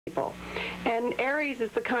people. And Aries is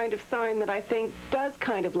the kind of sign that I think does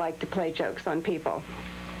kind of like to play jokes on people.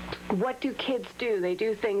 What do kids do? They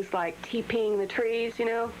do things like TPing the trees, you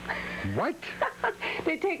know? What?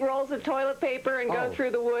 They take rolls of toilet paper and go through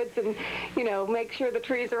the woods and, you know, make sure the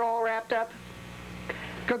trees are all wrapped up.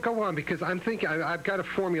 Go on, because I'm thinking, I've got to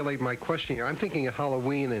formulate my question here. I'm thinking of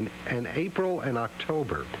Halloween in April and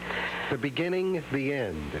October. The beginning, the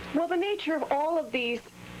end. Well, the nature of all of these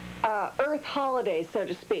Earth holidays, so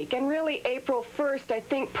to speak, and really April 1st, I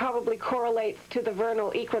think, probably correlates to the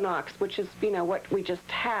vernal equinox, which is, you know, what we just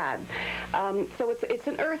had. So it's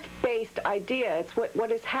an Earth-based idea. It's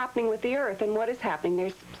what is happening with the Earth, and what is happening.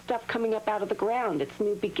 There's stuff coming up out of the ground. It's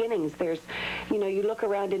new beginnings. There's, you know, you look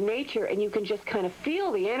around in nature, and you can just kind of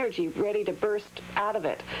feel the energy ready to burst out of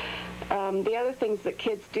it. The other things that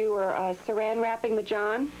kids do are saran wrapping the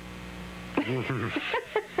John.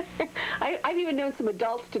 I've even known some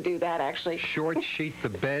adults to do that, actually. Short sheet the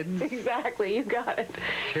beds. Exactly, you got it.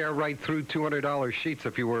 Tear right through $200 sheets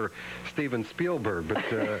if you were Steven Spielberg.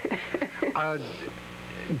 But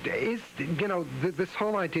you know, this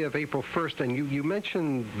whole idea of April 1st, and you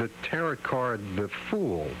mentioned the tarot card, the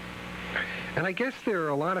Fool. And I guess there are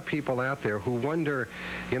a lot of people out there who wonder,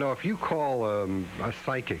 you know, if you call a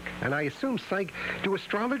psychic, and I assume do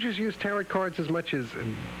astrologers use tarot cards as much as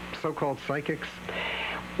so-called psychics?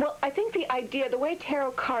 Well, I think the idea, the way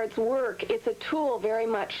tarot cards work, it's a tool very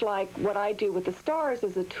much like what I do with the stars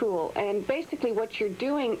is a tool. And basically what you're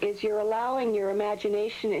doing is you're allowing your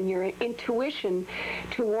imagination and your intuition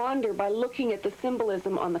to wander by looking at the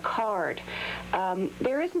symbolism on the card.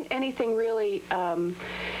 There isn't anything really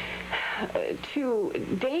too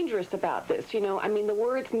dangerous about this, you know. I mean, the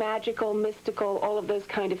words magical, mystical, all of those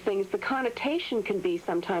kind of things, the connotation can be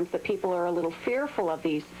sometimes that people are a little fearful of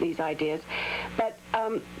these ideas, but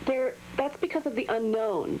that's because of the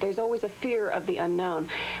unknown. There's always a fear of the unknown.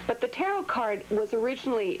 But the tarot card was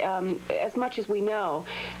originally, as much as we know,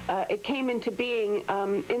 it came into being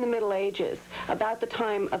in the Middle Ages, about the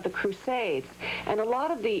time of the Crusades. And a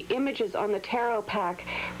lot of the images on the tarot pack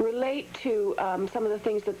relate to some of the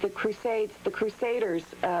things that the Crusaders,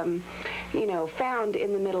 you know, found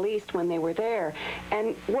in the Middle East when they were there.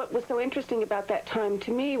 And what was so interesting about that time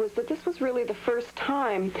to me was that this was really the first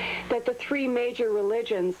time that the three major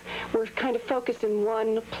religions were kind of focused in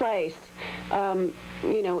one place,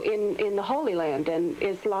 you know, in the Holy Land. And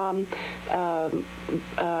Islam,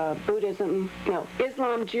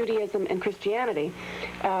 Islam, Judaism, and Christianity,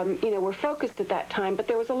 you know, were focused at that time. But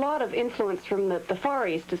there was a lot of influence from the Far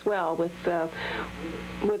East as well,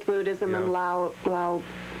 with Buddhism and Lao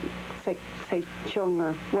Chung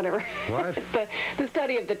or whatever. What? the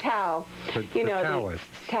study of the Tao. You know, Taoists.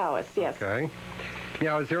 Taoists, yes. Okay.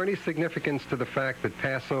 Now, is there any significance to the fact that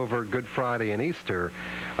Passover, Good Friday, and Easter,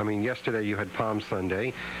 I mean, yesterday you had Palm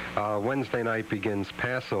Sunday, Wednesday night begins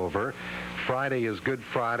Passover, Friday is Good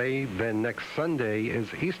Friday, then next Sunday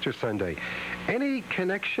is Easter Sunday. Any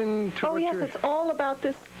connection to what it's all about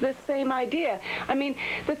this same idea. I mean,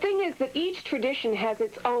 the thing is that each tradition has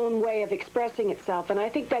its own way of expressing itself, and I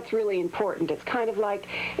think that's really important. It's kind of like,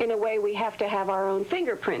 in a way, we have to have our own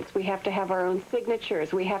fingerprints. We have to have our own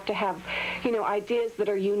signatures. We have to have, you know, ideas that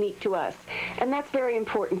are unique to us. And that's very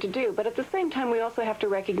important to do. But at the same time, we also have to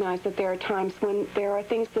recognize that there are times when there are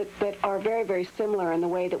things that are very, very similar in the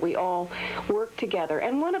way that we all work together.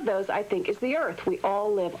 And one of those, I think, is the Earth. We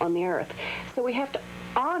all live on the Earth. So we have to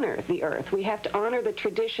honor the Earth. We have to honor the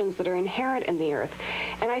traditions that are inherent in the Earth.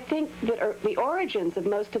 And I think that the origins of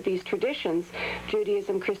most of these traditions,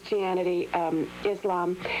 Judaism, Christianity,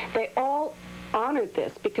 Islam, they all honored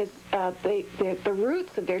this because the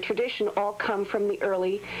roots of their tradition all come from the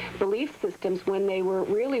early belief systems when they were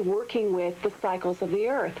really working with the cycles of the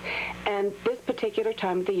Earth. And this particular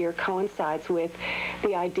time of the year coincides with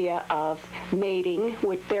the idea of mating,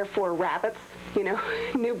 with therefore rabbits, you know,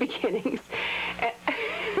 new beginnings.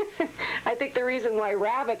 I think the reason why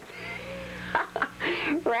rabbits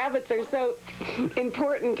are so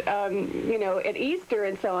important, you know, at Easter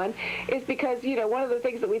and so on, is because, you know, one of the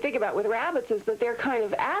things that we think about with rabbits is that they're kind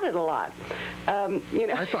of added a lot. You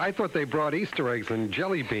know, I thought they brought Easter eggs and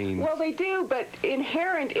jelly beans. Well, they do, but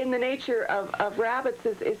inherent in the nature of rabbits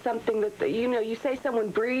is something that, you know, you say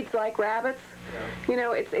someone breeds like rabbits. You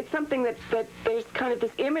know, it's something that there's kind of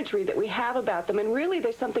this imagery that we have about them, and really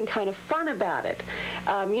there's something kind of fun about it.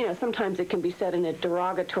 You know, sometimes it can be said in a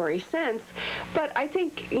derogatory sense, but I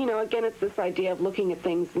think, again, it's this idea of looking at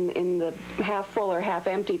things in the half full or half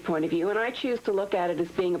empty point of view, and I choose to look at it as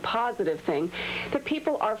being a positive thing, that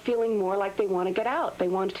people are feeling more like they want to get out. They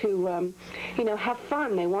want to, have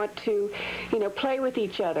fun. They want to, play with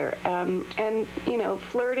each other. And,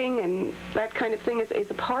 flirting and that kind of thing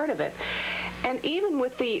is a part of it. And even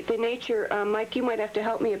with the nature, Mike, you might have to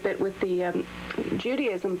help me a bit with the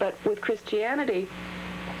Judaism, but with Christianity,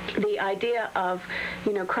 the idea of,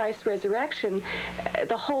 Christ's resurrection,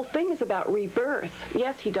 the whole thing is about rebirth.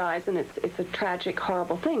 Yes, he dies, and it's a tragic,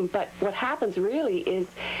 horrible thing, but what happens really is,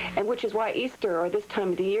 and which is why Easter, or this time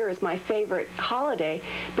of the year, is my favorite holiday,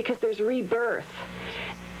 because there's rebirth.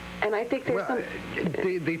 And I think there's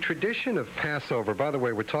the tradition of Passover, by the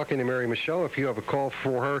way, we're talking to Mary Michele. If you have a call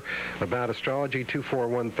for her about astrology,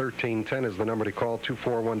 241-1310 is the number to call,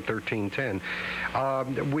 241-1310.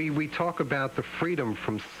 We talk about the freedom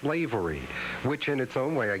from slavery, which in its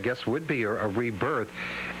own way, I guess, would be a rebirth.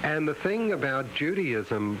 And the thing about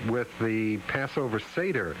Judaism with the Passover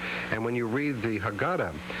Seder, and when you read the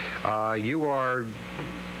Haggadah, you are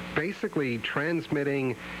basically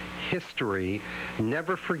transmitting history,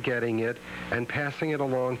 never forgetting it, and passing it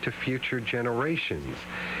along to future generations.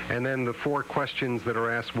 And then the 4 questions that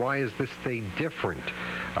are asked: why is this day different?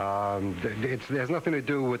 It has nothing to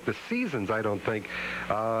do with the seasons, I don't think.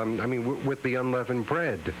 With the unleavened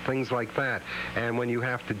bread, things like that. And when you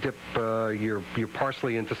have to dip your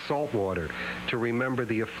parsley into salt water to remember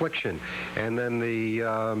the affliction. And then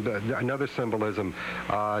another symbolism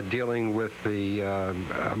dealing with the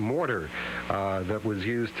mortar that was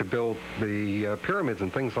used to build the pyramids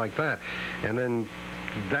and things like that. And then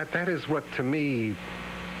that is what, to me,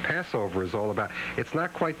 Passover is all about. It's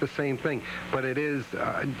not quite the same thing, but it is.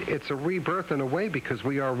 It's a rebirth in a way, because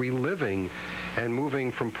we are reliving and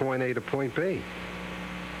moving from point A to point B.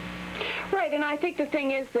 Right, and I think the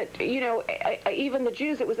thing is that, even the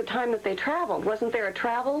Jews, it was a time that they traveled. Wasn't there a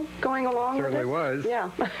travel going along with it? Certainly was. Yeah.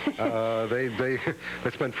 They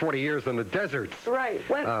spent 40 years in the deserts. Right.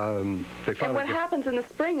 And what happens in the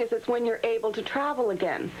spring is it's when you're able to travel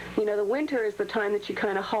again. The winter is the time that you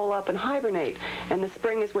kind of hole up and hibernate, and the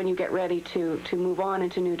spring is when you get ready to move on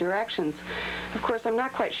into new directions. Of course, I'm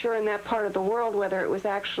not quite sure in that part of the world whether it was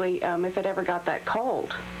actually, if it ever got that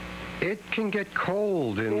cold. It can get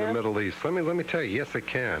cold in the Middle East. Let me tell you, yes, it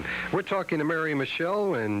can. We're talking to Mary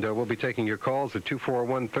Michele, and we'll be taking your calls at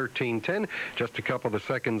 241-1310, just a couple of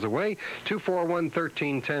seconds away.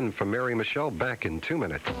 241-1310 from Mary Michele, back in 2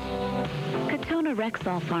 minutes. Katona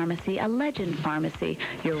Rexall Pharmacy, a legend pharmacy,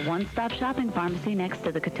 your one-stop shopping pharmacy next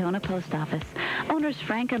to the Katona Post Office. Owners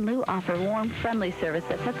Frank and Lou offer warm, friendly service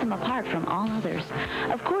that sets them apart from all others.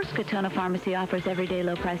 Of course, Katona Pharmacy offers everyday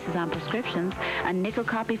low prices on prescriptions, a nickel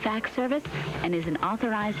copy fax service, and is an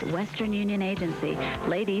authorized Western Union agency.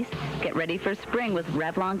 Ladies, get ready for spring with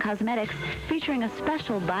Revlon Cosmetics, featuring a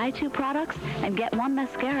special buy 2 products and get 1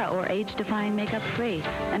 mascara or age-defying makeup free.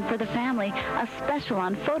 And for the family, a special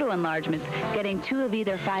on photo enlargements, getting 2 of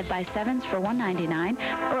either 5x7s for $1.99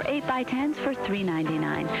 or 8x10s for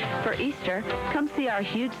 $3.99. For Easter, come see our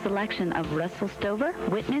huge selection of Russell Stover,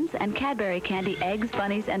 Whitman's, and Cadbury candy eggs,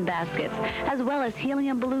 bunnies, and baskets, as well as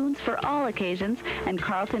helium balloons for all occasions and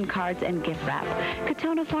Carlton cards and gift wrap.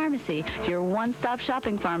 Katona Pharmacy, your one-stop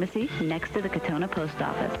shopping pharmacy next to the Katona Post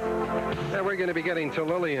Office. Now we're going to be getting to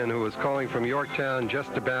Lillian, who is calling from Yorktown,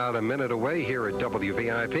 just about a minute away here at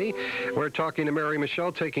WVIP. We're talking to Mary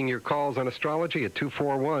Michele, taking your calls on astrology at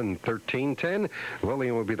 241-1310.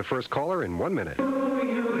 Lillian will be the first caller in 1 minute.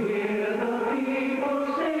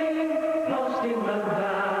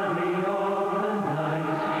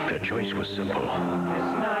 Their choice was simple: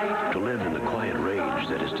 to live in the quiet rage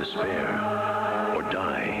that is despair, or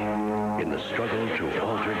die in the struggle to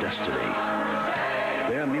alter destiny.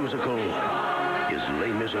 Their musical is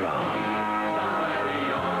Les Miserables.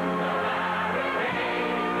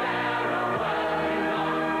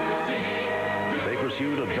 They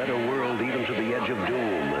pursued a better world even to the edge of doom,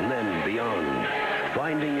 and then beyond.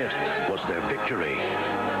 Finding it was their victory.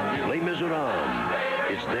 Les Miserables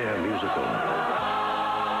is their musical.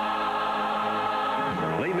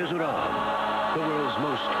 Les Miserables, the world's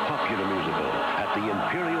most popular musical, at the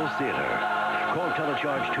Imperial Theater. Call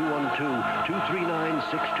Telecharge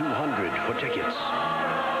 212-239-6200 for tickets.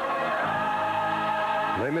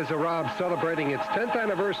 Les Miserables celebrating its 10th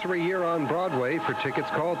anniversary year on Broadway. For tickets,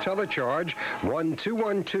 call Telecharge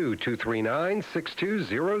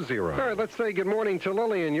 1-212-239-6200. All right, let's say good morning to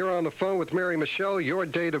Lillian. You're on the phone with Mary Michele. Your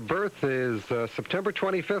date of birth is September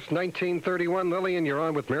 25th, 1931. Lillian, you're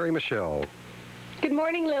on with Mary Michele. Good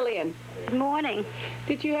morning, Lillian. Good morning.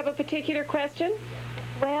 Did you have a particular question?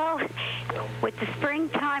 Well, with the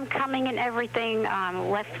springtime coming and everything, I'm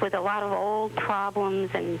left with a lot of old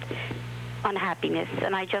problems and unhappiness,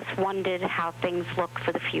 and I just wondered how things look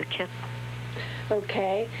for the future.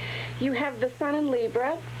 Okay. You have the sun in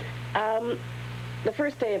Libra, the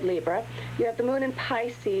first day of Libra. You have the moon in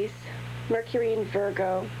Pisces, Mercury in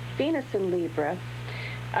Virgo, Venus in Libra.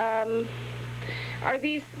 Are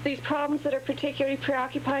these problems that are particularly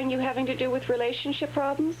preoccupying you having to do with relationship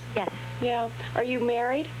problems? Yes. Yeah. Are you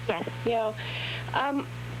married? Yes. Yeah.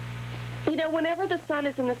 You know, whenever the sun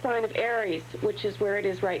is in the sign of Aries, which is where it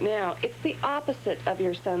is right now, it's the opposite of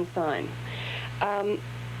your sun sign.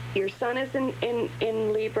 Your sun is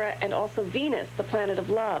in Libra, and also Venus, the planet of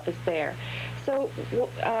love, is there. So,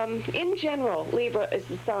 in general, Libra is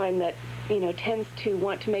the sign that, you know, tends to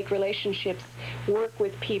want to make relationships work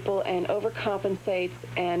with people and overcompensates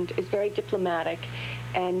and is very diplomatic.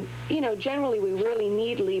 And, you know, generally we really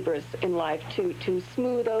need Libras in life to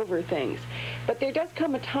smooth over things. But there does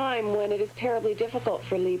come a time when it is terribly difficult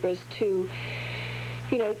for Libras to,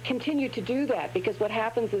 you know, continue to do that, because what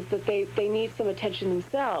happens is that they need some attention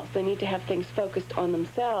themselves. They need to have things focused on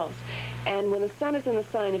themselves. And when the sun is in the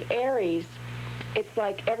sign of Aries, it's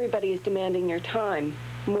like everybody is demanding your time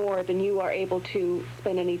more than you are able to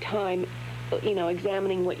spend any time, you know,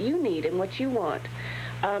 examining what you need and what you want.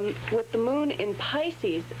 With the moon in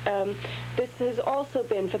Pisces, this has also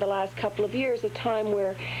been, for the last couple of years, a time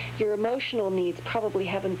where your emotional needs probably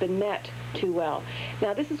haven't been met too well.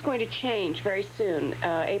 Now, this is going to change very soon.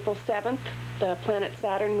 April 7th, the planet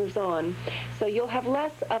Saturn moves on, so you'll have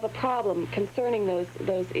less of a problem concerning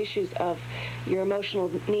those issues of your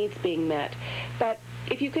emotional needs being met. But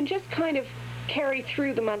if you can just kind of carry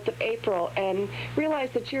through the month of April and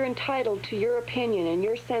realize that you're entitled to your opinion and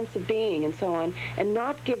your sense of being and so on, and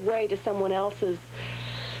not give way to someone else's,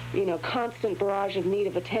 you know, constant barrage of need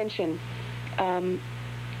of attention,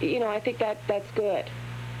 you know, I think that's good.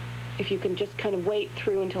 If you can just kind of wait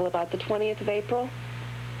through until about the 20th of April.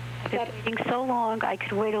 I've been waiting so long, I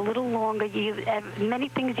could wait a little longer. Many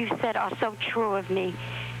things you said are so true of me,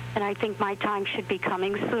 and I think my time should be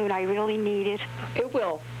coming soon. I really need it. It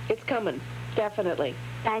will. It's coming. Definitely.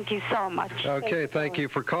 Thank you so much. Okay, thank you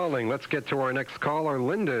for calling. Let's get to our next caller.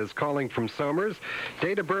 Linda is calling from Somers.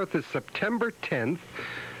 Date of birth is September 10th,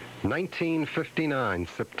 1959.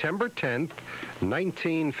 September 10th,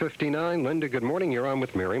 1959. Linda, good morning. You're on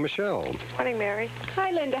with Mary Michele. Good morning, Mary.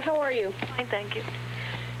 Hi, Linda. How are you? Fine, thank you.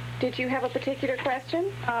 Did you have a particular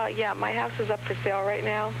question? Yeah, my house is up for sale right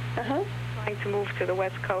now. Uh-huh. Trying to move to the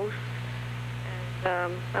West Coast.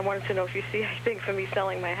 And I wanted to know if you see anything for me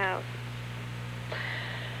selling my house.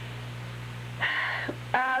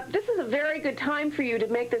 This is a very good time for you to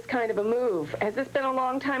make this kind of a move. Has this been a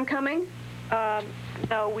long time coming?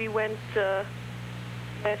 No, we went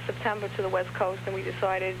last September to the West Coast, and we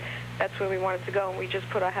decided that's where we wanted to go, and we just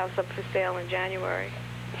put our house up for sale in January.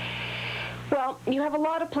 Well, you have a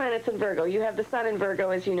lot of planets in Virgo. You have the sun in Virgo,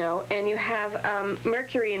 as you know, and you have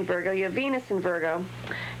Mercury in Virgo. You have Venus in Virgo.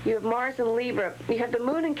 You have Mars in Libra. You have the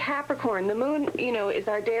moon in Capricorn. The moon, you know, is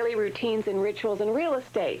our daily routines and rituals and real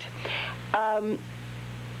estate.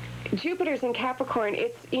 Jupiter's in Capricorn.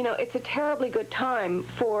 It's, you know, it's a terribly good time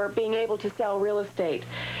for being able to sell real estate.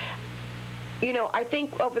 You know, I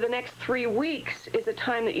think over the next 3 weeks is a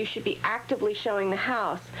time that you should be actively showing the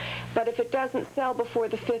house. But if it doesn't sell before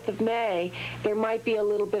the 5th of May, there might be a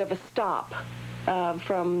little bit of a stop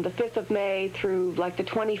from the 5th of May through like the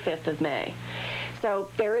 25th of May. So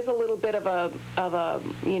there is a little bit of a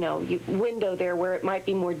you know, window there where it might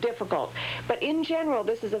be more difficult. But in general,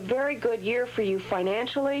 this is a very good year for you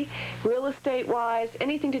financially, real estate-wise,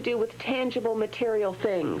 anything to do with tangible material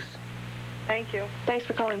things. Thank you. Thanks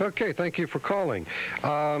for calling. Okay, thank you for calling.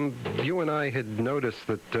 You and I had noticed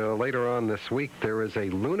that later on this week there is a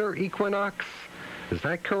lunar equinox. Is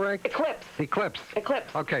that correct? Eclipse. Eclipse.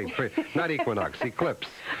 Eclipse. Okay, not equinox, eclipse.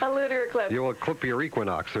 A lunar eclipse. You'll eclipse your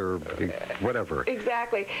equinox or whatever.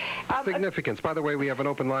 Exactly. Significance. By the way, we have an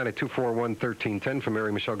open line at 241-1310 for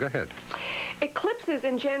Mary Michele. Go ahead. Eclipses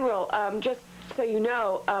in general, just so you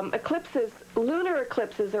know, lunar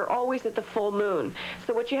eclipses are always at the full moon.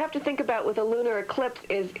 So what you have to think about with a lunar eclipse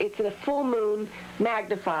is it's a full moon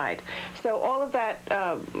magnified. So all of that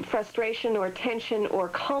frustration or tension or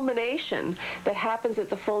culmination that happens at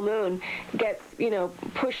the full moon gets, you know,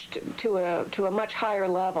 pushed to a much higher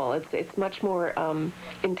level. It's much more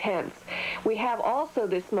intense. We have also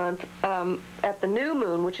this month at the new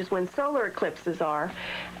moon, which is when solar eclipses are,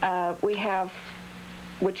 we have,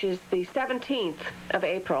 which is the 17th of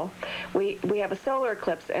April, we have a solar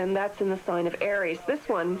eclipse, and that's in the sign of Aries. This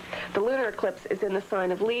one, the lunar eclipse, is in the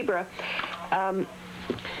sign of Libra.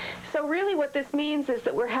 So really what this means is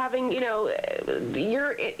that we're having,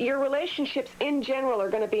 your relationships in general are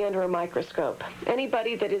going to be under a microscope.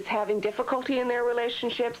 Anybody that is having difficulty in their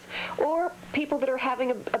relationships or people that are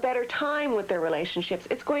having a better time with their relationships,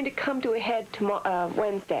 it's going to come to a head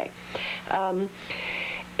Wednesday.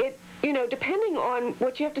 Depending on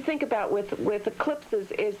what you have to think about with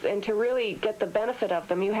eclipses and to really get the benefit of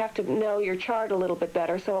them, you have to know your chart a little bit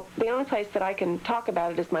better. So the only place that I can talk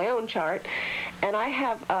about it is my own chart. And I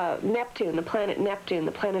have Neptune, the planet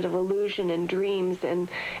of illusion and dreams and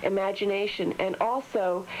imagination, and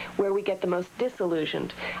also where we get the most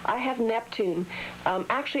disillusioned. I have Neptune.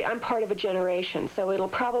 Actually, I'm part of a generation, so it'll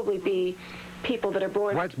probably be people that are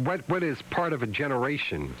born... What is part of a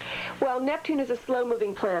generation? Well, Neptune is a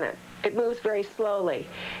slow-moving planet. It moves very slowly.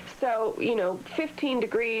 So, 15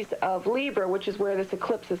 degrees of Libra, which is where this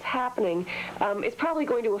eclipse is happening, is probably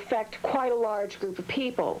going to affect quite a large group of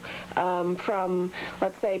people, from,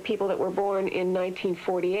 let's say, people that were born in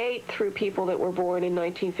 1948 through people that were born in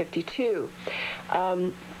 1952.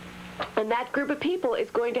 And that group of people is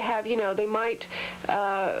going to have, they might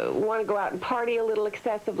want to go out and party a little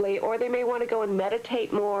excessively, or they may want to go and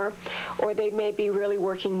meditate more, or they may be really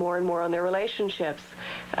working more and more on their relationships,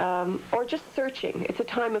 or just searching. It's a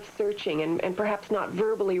time of searching and perhaps not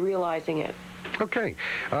verbally realizing it. Okay.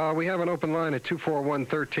 We have an open line at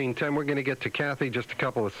 241-1310. We're going to get to Kathy just a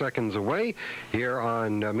couple of seconds away here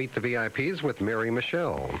on Meet the VIPs with Mary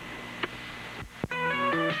Michele.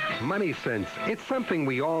 Money sense. It's something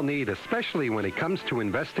we all need, especially when it comes to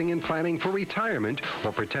investing and planning for retirement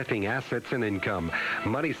or protecting assets and income.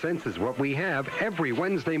 Money sense is what we have every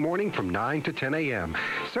Wednesday morning from 9 to 10 a.m.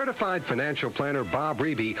 Certified financial planner Bob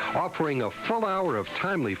Reeby offering a full hour of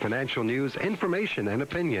timely financial news, information, and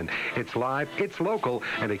opinion. It's live, it's local,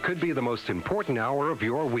 and it could be the most important hour of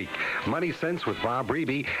your week. Money Sense with Bob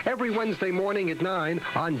Reeby every Wednesday morning at 9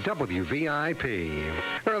 on WVIP.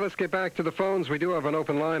 All right, let's get back to the phones. We do have an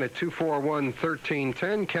open line at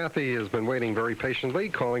 241-1310. Kathy has been waiting very patiently,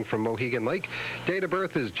 calling from Mohegan Lake. Date of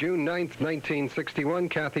birth is June 9th, 1961.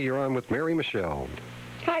 Kathy, you're on with Mary Michele.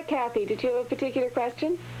 Hi, Kathy. Did you have a particular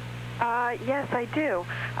question? Yes, I do.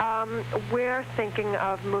 We're thinking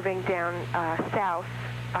of moving down south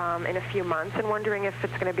in a few months and wondering if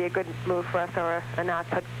it's going to be a good move for us or not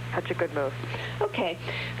such a good move. Okay.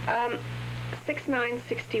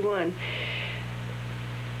 6961.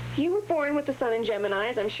 You were born with the sun in Gemini,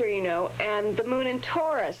 as I'm sure you know, and the moon in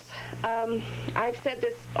Taurus. I've said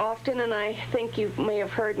this often, and I think you may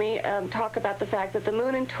have heard me talk about the fact that the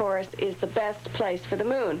moon in Taurus is the best place for the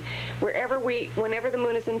moon. Whenever the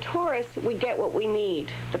moon is in Taurus, we get what we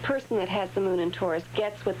need. The person that has the moon in Taurus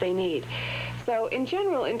gets what they need. So in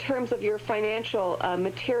general, in terms of your financial,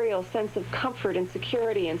 material sense of comfort and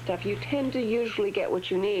security and stuff, you tend to usually get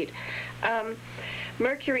what you need.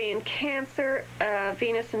 Mercury in Cancer,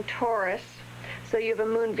 Venus in Taurus. So you have a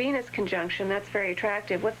Moon-Venus conjunction. That's very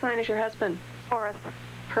attractive. What sign is your husband? Taurus.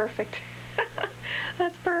 Perfect.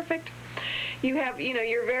 That's perfect. You have,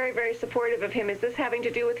 you're very, very supportive of him. Is this having to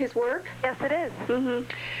do with his work? Yes, it is. Mm-hmm.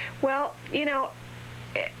 Well,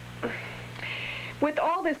 with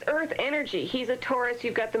all this Earth energy, he's a Taurus,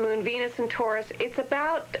 you've got the Moon-Venus in Taurus. It's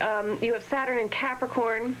about, you have Saturn in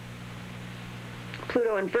Capricorn,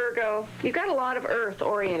 Pluto in Virgo. You've got a lot of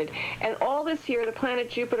Earth-oriented. And all this year, the planet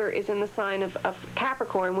Jupiter is in the sign of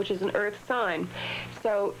Capricorn, which is an Earth sign.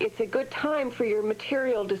 So it's a good time for your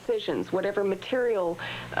material decisions, whatever material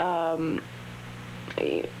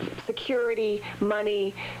security,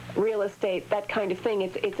 money, real estate, that kind of thing.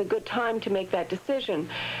 It's a good time to make that decision.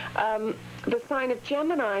 The sign of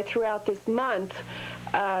Gemini throughout this month,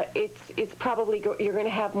 it's probably you're going to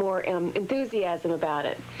have more enthusiasm about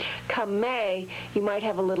it. Come May, you might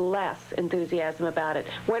have a little less enthusiasm about it.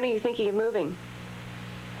 When are you thinking of moving?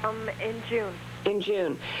 In June. In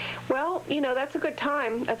June. Well, that's a good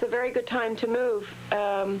time. That's a very good time to move.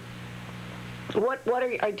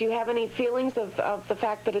 Do you have any feelings of the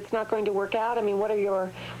fact that it's not going to work out? I mean, what are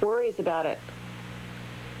your worries about it?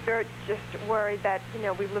 We're just worried that,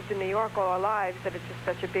 we've lived in New York all our lives, that it's just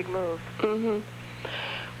such a big move. Mm-hmm.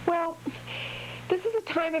 Well, this is a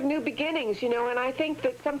time of new beginnings, and I think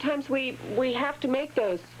that sometimes we have to make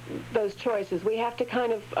those choices. We have to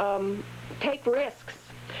kind of take risks.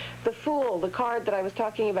 The Fool, the card that I was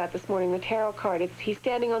talking about this morning, the tarot card, he's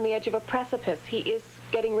standing on the edge of a precipice. He is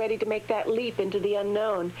getting ready to make that leap into the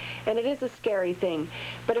unknown, and it is a scary thing.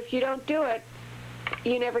 But if you don't do it,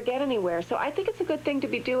 you never get anywhere. So I think it's a good thing to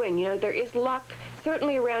be doing. There is luck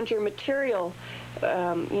certainly around your material,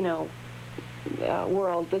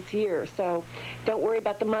 world this year. So don't worry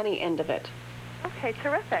about the money end of it. Okay,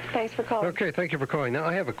 terrific. Thanks for calling. Okay, thank you for calling. Now,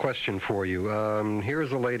 I have a question for you.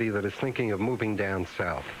 Here's a lady that is thinking of moving down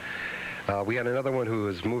south. We had another one who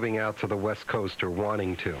is moving out to the West Coast or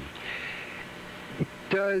wanting to.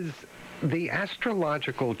 Does the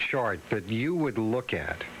astrological chart that you would look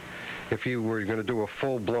at if you were going to do a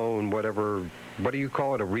full-blown whatever, what do you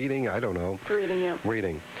call it, a reading? I don't know. Reading, yeah.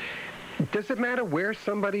 Reading. Does it matter where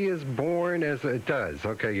somebody is born? As it does.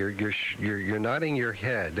 Okay, you're nodding your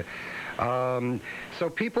head. So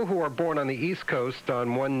people who are born on the East Coast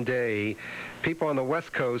on one day, people on the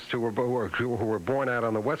West Coast who were born out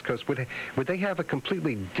on the West Coast, would they have a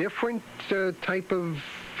completely different type of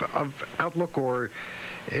outlook, or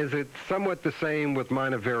is it somewhat the same with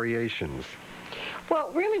minor variations?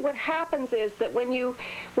 Well, really what happens is that when you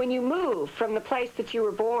move from the place that you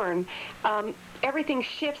were born, everything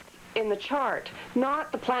shifts in the chart,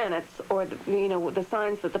 not the planets or the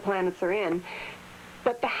signs that the planets are in,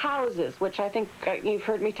 but the houses, which I think you've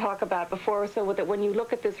heard me talk about before, so that when you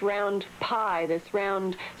look at this round pie, this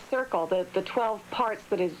round circle, the 12 parts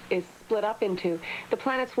that is split up into, the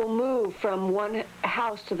planets will move from one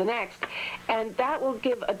house to the next, and that will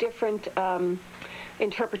give a different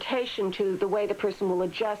interpretation to the way the person will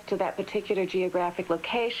adjust to that particular geographic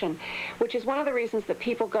location, which is one of the reasons that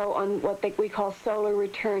people go on what we call solar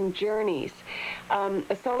return journeys.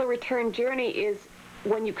 A solar return journey is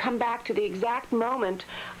when you come back to the exact moment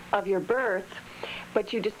of your birth,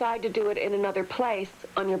 but you decide to do it in another place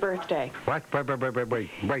on your birthday. What?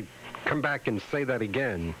 Wait. Come back and say that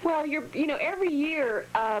again. Well, every year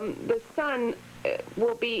the sun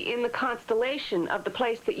will be in the constellation of the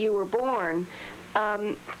place that you were born.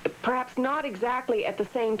 Perhaps not exactly at the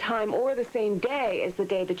same time or the same day as the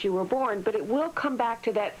day that you were born, but it will come back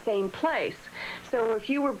to that same place. So if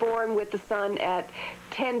you were born with the sun at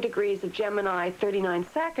 10 degrees of Gemini, 39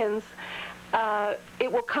 seconds,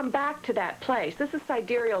 it will come back to that place. This is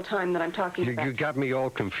sidereal time that I'm talking about. You got me all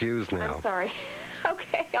confused now. I'm sorry.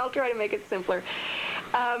 Okay, I'll try to make it simpler.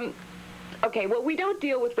 Okay, well, we don't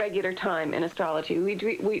deal with regular time in astrology.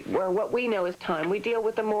 Or what we know as time. We deal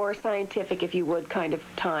with the more scientific, if you would, kind of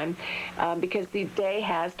time, because the day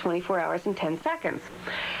has 24 hours and 10 seconds.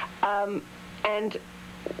 And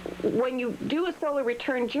when you do a solar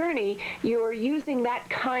return journey, you're using that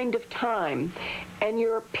kind of time, and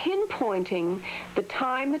you're pinpointing the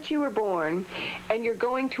time that you were born, and you're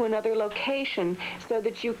going to another location so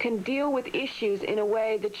that you can deal with issues in a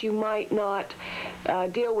way that you might not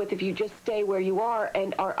deal with if you just stay where you are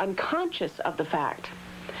and are unconscious of the fact.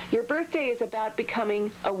 Your birthday is about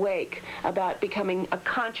becoming awake, about becoming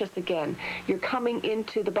conscious again. You're coming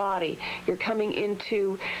into the body. You're coming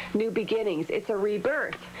into new beginnings. It's a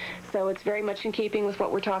rebirth. So it's very much in keeping with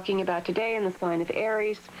what we're talking about today in the sign of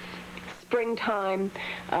Aries, springtime,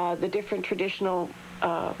 the different traditional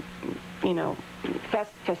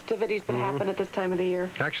festivities that happen at this time of the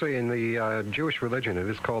year. Actually, in the Jewish religion, it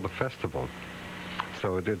is called a festival.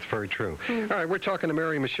 So it's very true. All right, we're talking to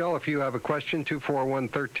Mary Michele. If you have a question,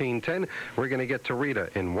 241-1310. We're going to get to Rita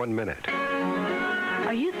in 1 minute.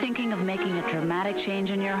 Are you thinking of making a dramatic change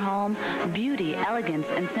in your home? Beauty, elegance,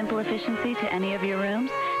 and simple efficiency to any of your rooms?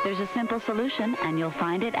 There's a simple solution, and you'll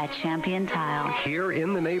find it at Champion Tile. Here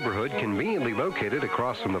in the neighborhood, conveniently located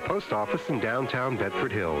across from the post office in downtown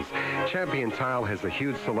Bedford Hills. Champion Tile has a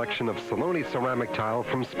huge selection of Saloni ceramic tile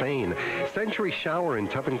from Spain, Century shower and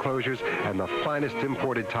tub enclosures, and the finest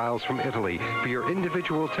imported tiles from Italy for your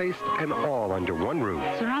individual taste, and all under one roof.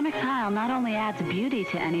 Ceramic tile not only adds beauty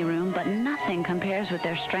to any room, but nothing compares with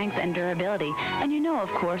their strength and durability. And you know, of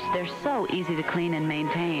course, they're so easy to clean and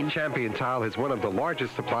maintain. Champion Tile has one of the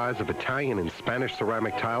largest supplies of Italian and Spanish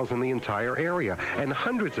ceramic tiles in the entire area, and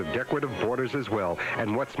hundreds of decorative borders as well.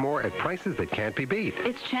 And what's more, at prices that can't be beat.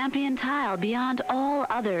 It's Champion Tile beyond all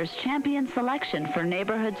others. Champion selection for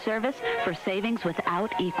neighborhood service, for savings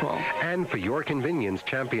without equal. And for your convenience,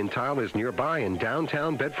 Champion Tile is nearby in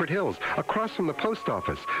downtown Bedford Hills, across from the post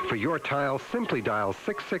office. For your tile, simply dial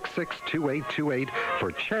 666-2828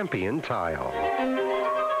 for Champion Tile.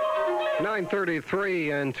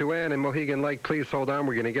 9:33, and to Ann in Mohegan Lake, please hold on.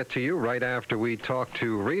 We're going to get to you right after we talk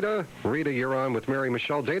to Rita. Rita, you're on with Mary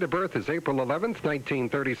Michele. Date of birth is April 11th,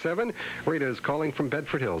 1937. Rita is calling from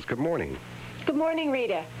Bedford Hills. Good morning. Good morning,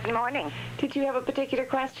 Rita. Good morning. Did you have a particular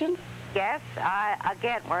question? Yes,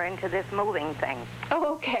 again, we're into this moving thing.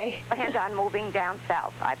 Oh, okay. And on moving down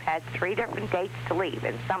south. I've had 3 different dates to leave,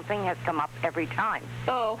 and something has come up every time.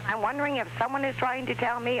 Oh. I'm wondering if someone is trying to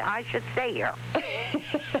tell me I should stay here.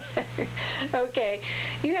 Okay.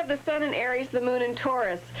 You have the sun in Aries, the moon in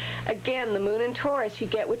Taurus. Again, the moon in Taurus, you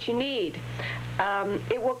get what you need.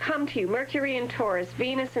 It will come to you. Mercury in Taurus,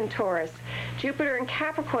 Venus in Taurus, Jupiter and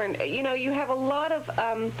Capricorn, you know, you have a lot of,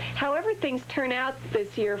 however things turn out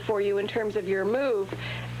this year for you in terms of your move,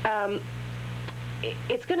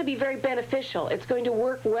 it's going to be very beneficial. It's going to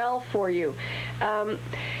work well for you.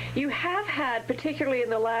 You have had, particularly in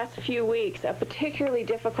the last few weeks, a particularly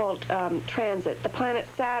difficult transit. The planet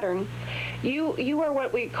Saturn, you are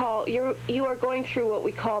what we call, you are going through what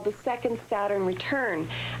we call the second Saturn return.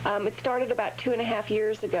 It started about 2.5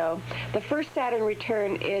 years ago. The first Saturn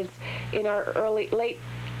return is in our late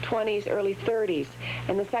 20s, early 30s,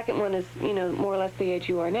 and the second one is, you know, more or less the age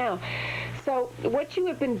you are now. So what you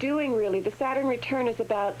have been doing, really, the Saturn return is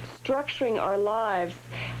about structuring our lives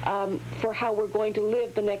for how we're going to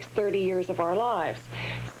live the next 30 years of our lives,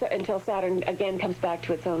 so, until Saturn again comes back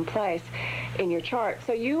to its own place in your chart.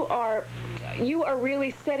 So you are really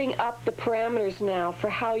setting up the parameters now for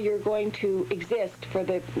how you're going to exist for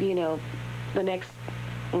the, you know, the next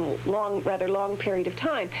rather long period of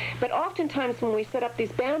time. But oftentimes when we set up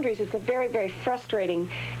these boundaries, it's a very, very frustrating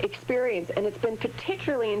experience, and it's been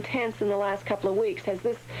particularly intense in the last couple of weeks. Has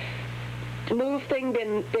this move thing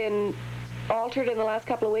been altered in the last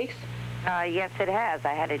couple of weeks? Yes, it has.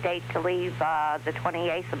 I had a date to leave the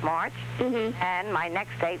 28th of March, and my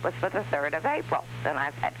next date was for the 3rd of April, and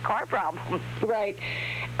I've had car problems. Right.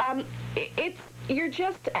 You're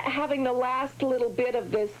just having the last little bit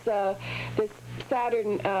of this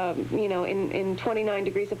Saturn, you know, in 29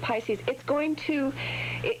 degrees of Pisces. It's going to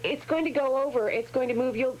go over. It's going to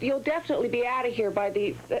move. You'll definitely be out of here by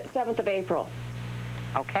the 7th of April.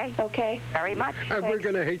 Okay. Okay. Very much. And we're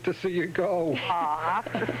going to hate to see you go. Aw,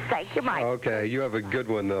 thank you, Mike. Okay, you have a good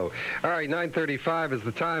one, though. All right, 9:35 is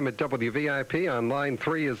the time at WVIP. On line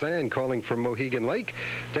 3 is Ann calling from Mohegan Lake.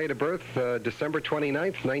 Date of birth, December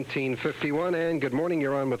 29th, 1951. Ann, good morning.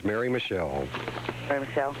 You're on with Mary Michele. Mary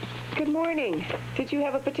Michele. Good morning. Did you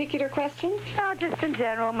have a particular question? No, just in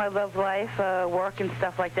general, my love life, work and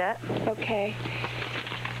stuff like that. Okay.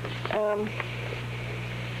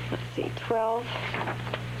 Let's see, 12.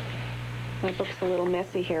 My book's a little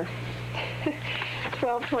messy here.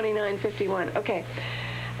 12/29/51. Okay.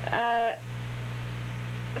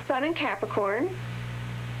 Sun in Capricorn.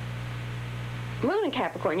 Moon in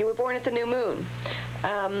Capricorn. You were born at the new moon.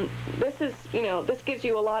 This is, you know, this gives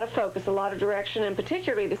you a lot of focus, a lot of direction, and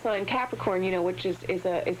particularly the sign Capricorn, you know, which is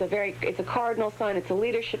a cardinal sign. It's a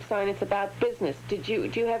leadership sign. It's about business. Do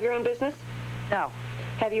you have your own business? No.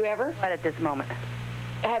 Have you ever? Right at this moment.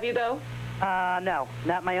 Have you, though? No,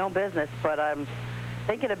 not my own business, but I'm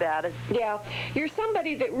thinking about it. Yeah, you're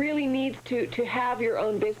somebody that really needs to have your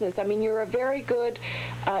own business. I mean, you're a very good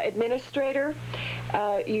administrator.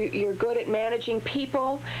 You're good at managing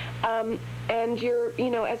people, and you're,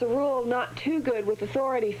 you know, as a rule, not too good with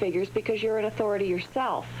authority figures because you're an authority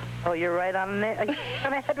yourself. Oh, you're right on the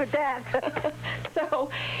head with that.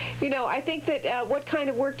 So, you know, I think that what kind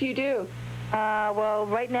of work do you do? Well,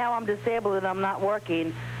 right now I'm disabled and I'm not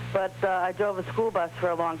working, but I drove a school bus for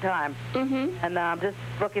a long time. And I'm just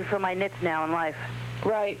looking for my niche now in life.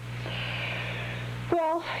 Right.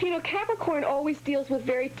 Well, you know, Capricorn always deals with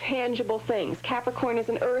very tangible things. Capricorn is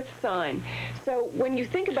an earth sign. So when you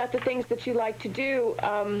think about the things that you like to do,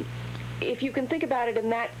 if you can think about it in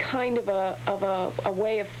that kind of a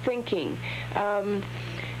way of thinking,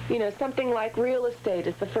 you know, something like real estate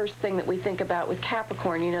is the first thing that we think about with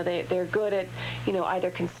Capricorn. You know, they're good at, you know,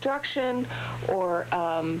 either construction or,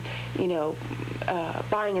 you know,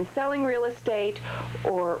 buying and selling real estate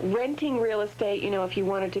or renting real estate. You know, if you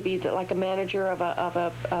wanted to be like a manager of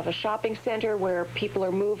a shopping center where people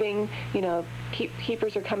are moving, you know,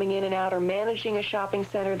 keepers are coming in and out, or managing a shopping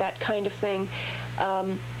center, that kind of thing.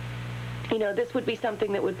 You know, this would be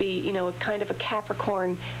something that would be, you know, kind of a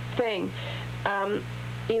Capricorn thing.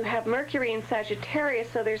 You have Mercury in Sagittarius,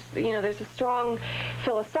 so there's a strong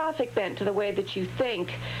philosophic bent to the way that you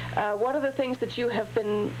think. What are the things that you have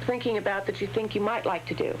been thinking about that you think you might like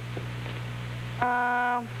to do?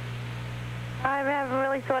 I haven't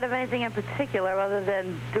really thought of anything in particular other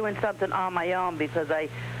than doing something on my own, because I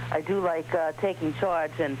do like taking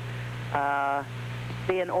charge and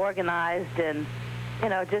being organized and, you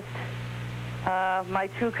know, just my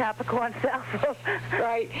true Capricorn self.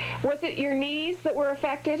 Right. Was it your knees that were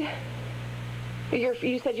affected?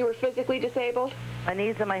 You said you were physically disabled? My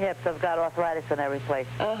knees and my hips. I've got arthritis in every place.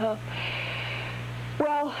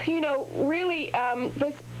 Well, really,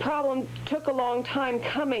 this problem took a long time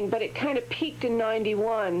coming, but it kind of peaked in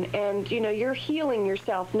 '91, and you're healing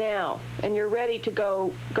yourself now, and you're ready to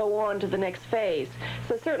go on to the next phase.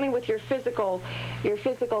 So certainly with your physical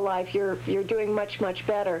life, you're doing much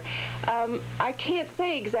better. I can't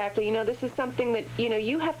say exactly. This is something that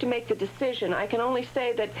you have to make the decision. I can only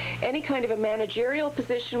say that any kind of a managerial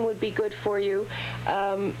position would be good for you.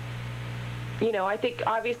 I think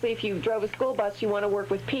obviously if you drove a school bus, you want to work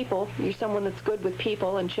with people. You're someone that's good with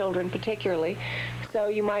people and children particularly. So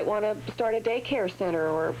you might want to start a daycare center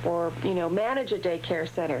or manage a daycare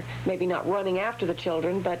center. Maybe not running after the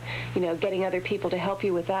children, but, getting other people to help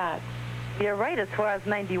you with that. You're right. As far as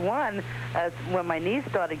 '91, when my knees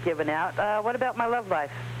started giving out, what about my love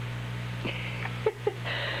life?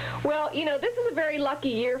 Well, this is a very lucky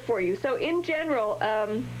year for you. So in general,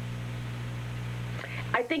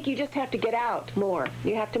 I think you just have to get out more.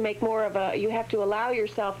 You have to make more of you have to allow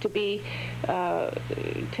yourself to be,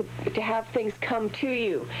 to have things come to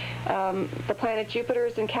you. The planet Jupiter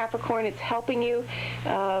is in Capricorn. It's helping you.